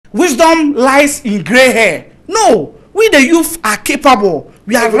wisdom lies in gray hair. No, we the youth are capable.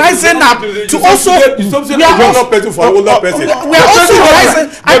 We are rising up to also. We are also rising.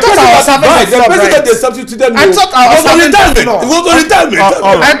 I thought I was having the president. They substituted. I thought I was having the floor. It was on retirement.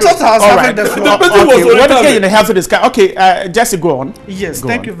 I thought I was having the floor. The president was on retirement. In a healthy discussion. Okay, Jesse, go on. Yes,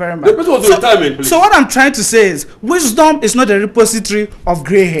 thank you very much. The president was on retirement, please. So what I'm trying to say is, wisdom is not a repository of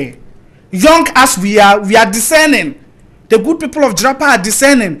gray hair. Young as we are discerning. The good people of Jirapa are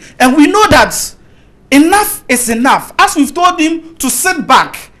discerning, and we know that enough is enough. As we've told him to sit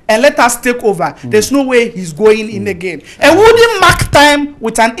back and let us take over, there's no way he's going in again. And wouldn't mark time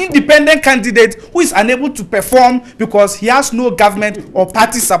with an independent candidate who is unable to perform because he has no government or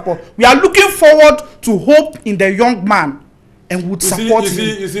party support. We are looking forward to hope in the young man and would support him.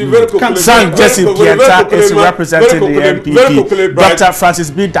 Jesse Pienta is representing the MPP. Dr.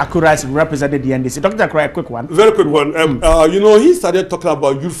 Francis B. Dakura is representing the NDC. Dr. Dakura, a quick one. Very quick one. You know, he started talking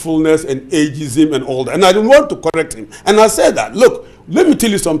about youthfulness and ageism and all that. And I didn't want to correct him. And I said that, look, let me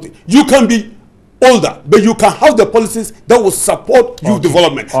tell you something. You can be older, but you can have the policies that will support youth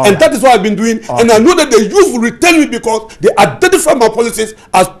development. And that is what I've been doing. And I know that the youth will return me because they identify my policies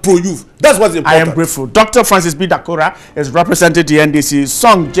as pro-youth. That's what's important. I am grateful. Dr. Francis B. Dakura is representing the NDC.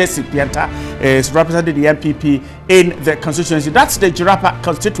 Song Jesse Pienta is representing the MPP in the constituency. That's the Jirapa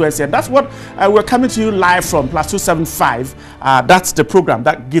constituency. And that's what we're coming to you live from, +275. That's the program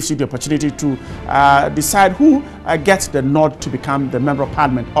that gives you the opportunity to decide who gets the nod to become the member of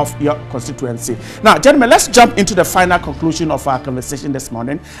parliament of your constituency. Now, gentlemen, let's jump into the final conclusion of our conversation this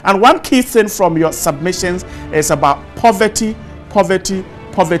morning. And one key thing from your submissions is about poverty,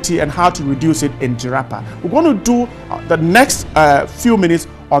 and how to reduce it in Jirapa. We're going to do the next few minutes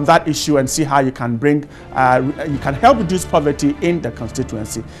on that issue and see how you can bring, you can help reduce poverty in the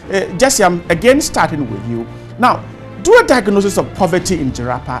constituency. Jesse, I'm again starting with you. Now, do a diagnosis of poverty in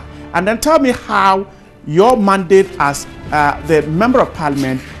Jirapa and then tell me how your mandate as the member of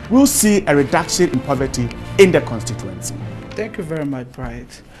parliament will see a reduction in poverty in the constituency. Thank you very much,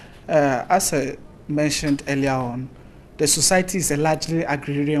 Bright. As I mentioned earlier on, the society is a largely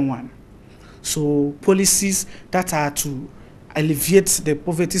agrarian one. So policies that are to alleviate the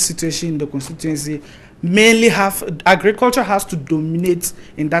poverty situation in the constituency mainly have, agriculture has to dominate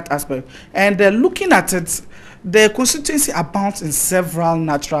in that aspect. And looking at it, the constituency abounds in several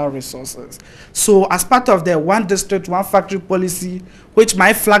natural resources. So as part of the one district, one factory policy, which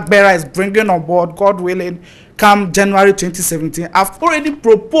my flag bearer is bringing on board, God willing, come January 2017, I've already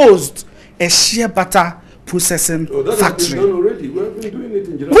proposed a shea butter processing factory, already. We have been doing it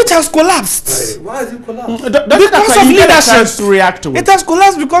in which has collapsed. Why has it collapsed? Because of leadership. To react to it. It has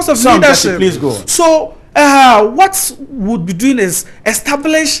collapsed because of leadership. Please go. So what we'll be doing is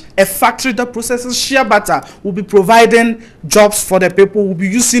establish a factory that processes shea butter. We'll be providing jobs for the people. We'll be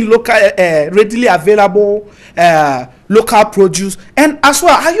using local, readily available local produce. And as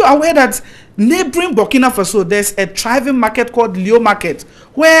well, are you aware that neighboring Burkina Faso, there's a thriving market called Leo Market,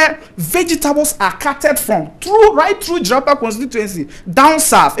 where vegetables are carted from right through Jirapa constituency down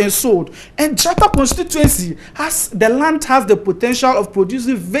south and sold. And Jirapa constituency the land has the potential of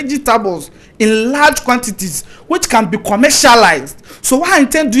producing vegetables in large quantities, which can be commercialized. So what I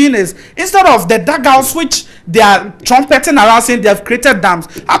intend doing is, instead of the dugouts which they are trumpeting around saying they have created dams,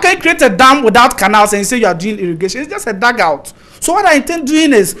 how can you create a dam without canals and you say you are doing irrigation? It's just a dugout. So what I intend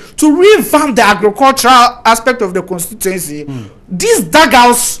doing is to revamp the agricultural aspect of the constituency. These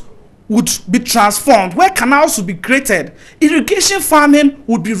dugouts would be transformed, where canals would be created. Irrigation farming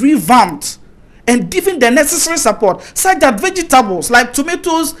would be revamped and given the necessary support, such that vegetables like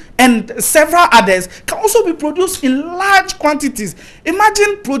tomatoes and several others can also be produced in large quantities.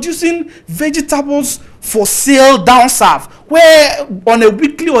 Imagine producing vegetables for sale down south, where on a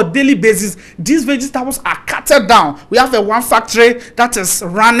weekly or daily basis, these vegetables are cutted down. We have one factory that is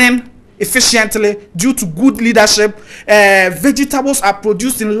running efficiently due to good leadership. Vegetables are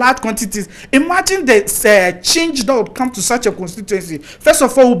produced in large quantities. Imagine the change that would come to such a constituency. First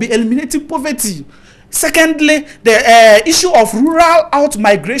of all, we'll be eliminating poverty. Secondly, the issue of rural out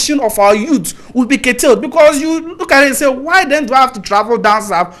migration of our youth will be curtailed, because you look at it and say, why then do I have to travel down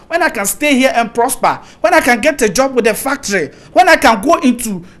south when I can stay here and prosper, when I can get a job with a factory, when I can go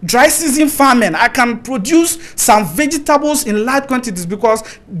into dry season farming, I can produce some vegetables in large quantities, because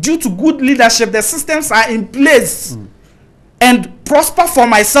due to good leadership, the systems are in place and prosper for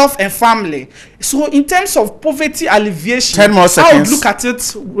myself and family. So in terms of poverty alleviation, 10 more seconds. I would look at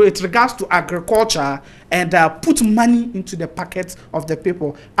it with regards to agriculture and put money into the pockets of the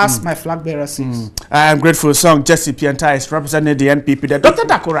people, as my flag bearer says. I am grateful. Song Jesse Pienta is representing the NPP there. Dr.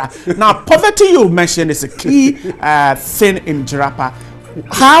 Dakura, now poverty you mentioned is a key thing in Jirapa.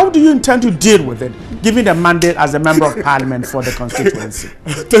 How do you intend to deal with it, given the mandate as a member of parliament for the constituency?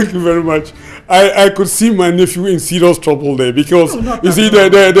 Thank you very much. I could see my nephew in serious trouble there because you see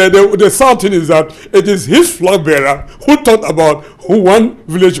the sad thing is that it is his flag bearer who talked about one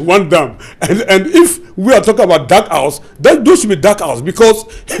village, one dam, and if we are talking about dark house, then those should be dark house because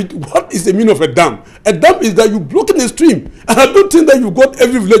what is the meaning of a dam? A dam is that you block in a stream, and I don't think that you got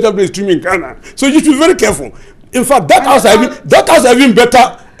every village every stream in Ghana. So you should be very careful. In fact, that house are even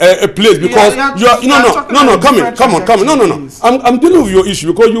better a place because come on. No. I'm dealing with your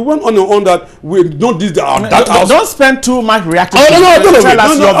issue because you went on that we don't this that house. Don't spend too much reacting. I'll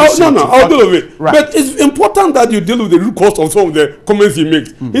deal with it. Right. But it's important that you deal with the root cause of some of the comments he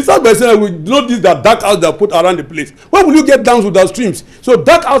makes. He started by saying we don't this that dark house that put around the place. Where will you get dams with the streams? So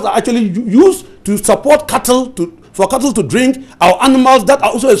dark house are actually used to support cattle for cattle to drink, our animals that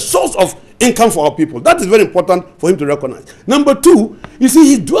are also a source of income for our people. That is very important for him to recognize. Number two, you see,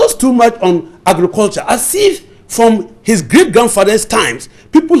 he dwells too much on agriculture as if from his great-grandfather's times,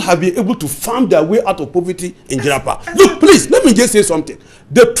 people have been able to farm their way out of poverty in Jirapa. Look, please, let me just say something.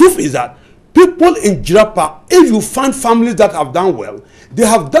 The truth is that people in Jirapa, if you find families that have done well, they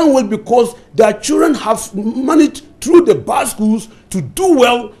have done well because their children have managed through the bar schools to do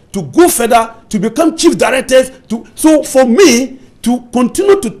well, to go further, to become chief directors. So for me, to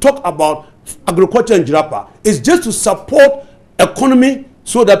continue to talk about agriculture in Jirapa is just to support economy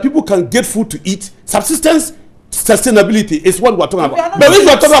so that people can get food to eat. Subsistence, sustainability is what we're talking about. But if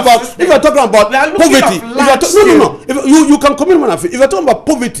you're talking about poverty, you can comment on it. If you're talking about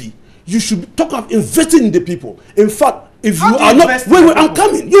poverty, you should talk about investing in the people. In fact, if you are not, I'm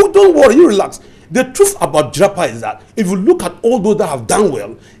coming. You don't worry, you relax. The truth about Jirapa is that if you look at all those that have done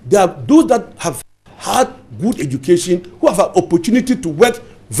well, there are those that have had good education, who have an opportunity to work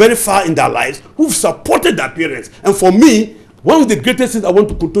very far in their lives, who've supported their parents. And for me, one of the greatest things I want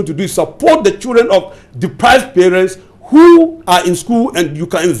to continue to do is support the children of deprived parents who are in school, and you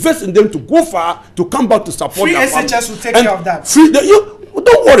can invest in them to go far, to come back to support free their SHS will take care of that.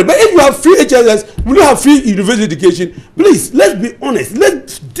 Don't worry, but if you have free HSS, will you have free university education? Please, let's be honest.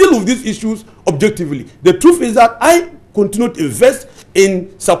 Let's deal with these issues objectively. The truth is that I continue to invest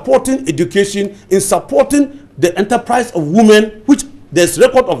in supporting education, in supporting the enterprise of women, which there's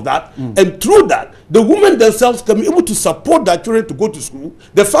record of that, and through that, the women themselves can be able to support their children to go to school.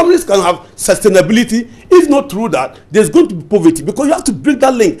 The families can have sustainability. If not through that, there's going to be poverty because you have to build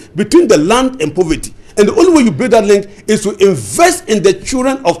that link between the land and poverty. And the only way you build that link is to invest in the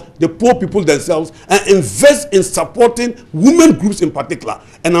children of the poor people themselves and invest in supporting women groups in particular.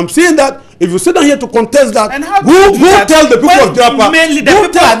 And I'm saying that if you sit down here to contest that, who tell the people of Jirapa? Mainly the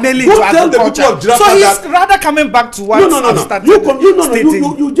people are mainly into agriculture. So he's rather coming back to what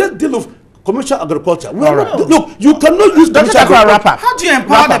you just deal with commercial agriculture. Look, you cannot use commercial agriculture. How do you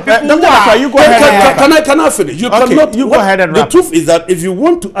empower the people? You go ahead. Can I finish? You cannot. You go ahead and the truth is that if you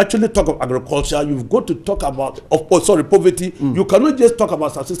want to actually talk of agriculture, you've got to talk about poverty. You cannot just talk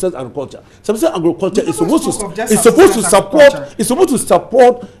about subsistence agriculture. Subsistence agriculture is supposed to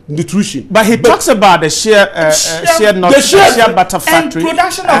support nutrition. But he talks about the share butter factory and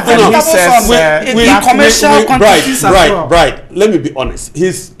production of commercial quantities as well. Right. Let me be honest.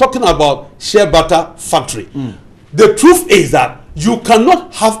 He's talking about shea butter factory. The truth is that you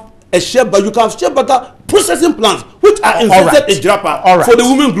cannot have a shea butter. You can have shea butter processing plants which are invested in Jirapa for the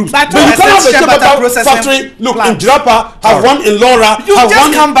women groups. But you can't have a shea butter factory. Look, in Jirapa, have one in Laura. You have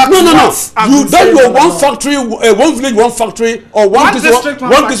just come back. You then your one factory, one village, one factory, or one district,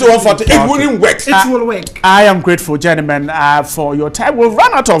 one factory. It wouldn't work. It will work. I am grateful, gentlemen, for your time. We've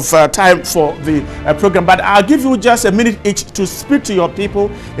run out of time for the program, but I'll give you just a minute each to speak to your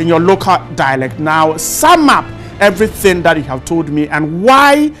people in your local dialect. Now, sum up everything that you have told me and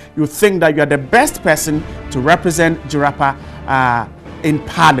why you think that you are the best person to represent Jirapa in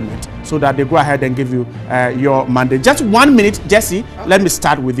Parliament, so that they go ahead and give you your mandate. Just 1 minute, Jesse. Let me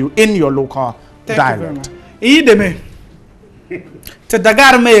start with you in your local dialect. Ideme te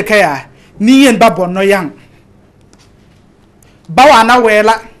dagar me kaya ni yen babon no yang bawana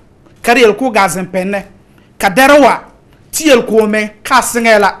wela karel ku gazen penne kaderwa tiel ku me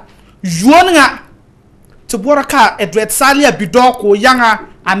kasengela juonga te boraka edwet salia bidoko yanga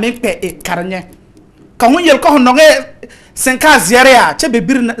amekpe e karnye ka hunyel ko nonge senka ziarea che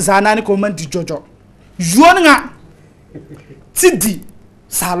bebir zanani ko man di jojo juonga tidi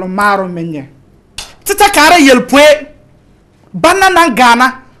salomaro menye tita kare yelpwe banana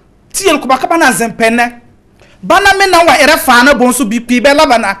Ghana tiel ko baka bana zempene bana mena wa ere fana bonso BP be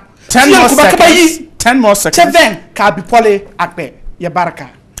labana 10 more seconds. 10 more seconds. Cheven ka bipole akpe ya baraka.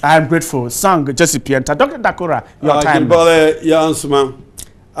 I am grateful. Song Jesse Pienta. Dr. Dakora, your time. Ya ansuma.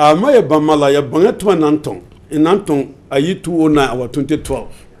 Maya bamala ya bangatwa nanton. In nanton ayi 209 or 2012.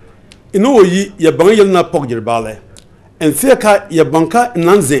 Ino yi ya bangayel na pok jirbale. En feka ya banka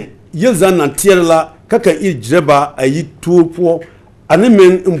nanzen yelza nantierla kaka Jiraba ayi 2po. Ane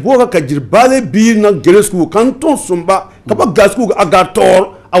men mboka ka jirbale bi na geresku kanton sumba kaba gasku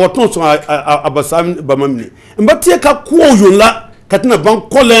agator awaton so abasam bamamni. Mbatie ka kuo la katina ban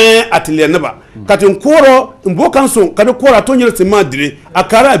kole atelier neba katin koro mboka so kada koro atonyere se madre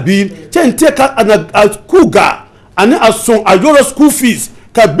akara bi chente ka ana kuga ane ason ayoro school fees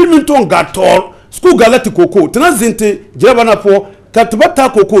ka bilminton gator school galati koko tranzinte Jiraba na po katibata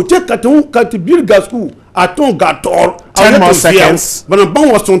koko che katon katibir gasku aton gator 10 more seconds bana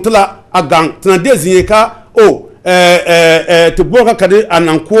ban wasontela agang tnadezinye ka te boka kade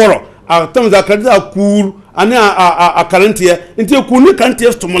anankoro atamza kade akur ane a karantiye nti kunu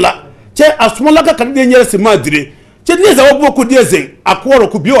kantiye stumula che asumula ka kade nyere se madire che neza wabo ku dezen akworo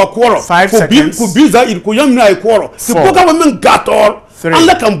ku bio akworo ku biza il ku yamna akworo te boka women gator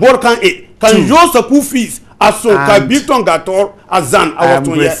alla kan bor kan kan josa ku fees aso ka biton gator azan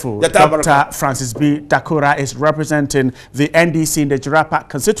Dr. Francis B. Dakora is representing the NDC in the Jirapa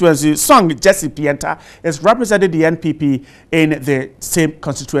constituency. Song Jesse Pienta is representing the NPP in the same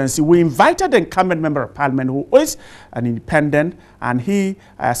constituency. We invited the incumbent member of parliament who is an independent, and he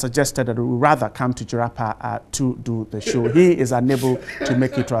suggested that we would rather come to Jirapa to do the show. He is unable to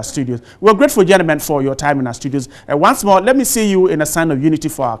make it to our studios. We're grateful, gentlemen, for your time in our studios. Once more, let me see you in a sign of unity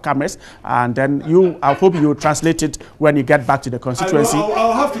for our cameras, and then I hope you will translate it when you get back to the constituency.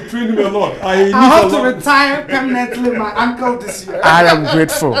 I'll have to train him a lot. I have to retire permanently, my uncle, this year. I am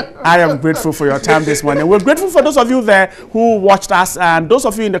grateful. I am grateful for your time this morning. We're grateful for those of you there who watched us, and those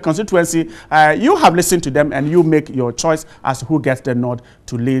of you in the constituency. You have listened to them, and you make your choice as to who gets the nod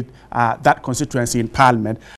to lead that constituency in Parliament.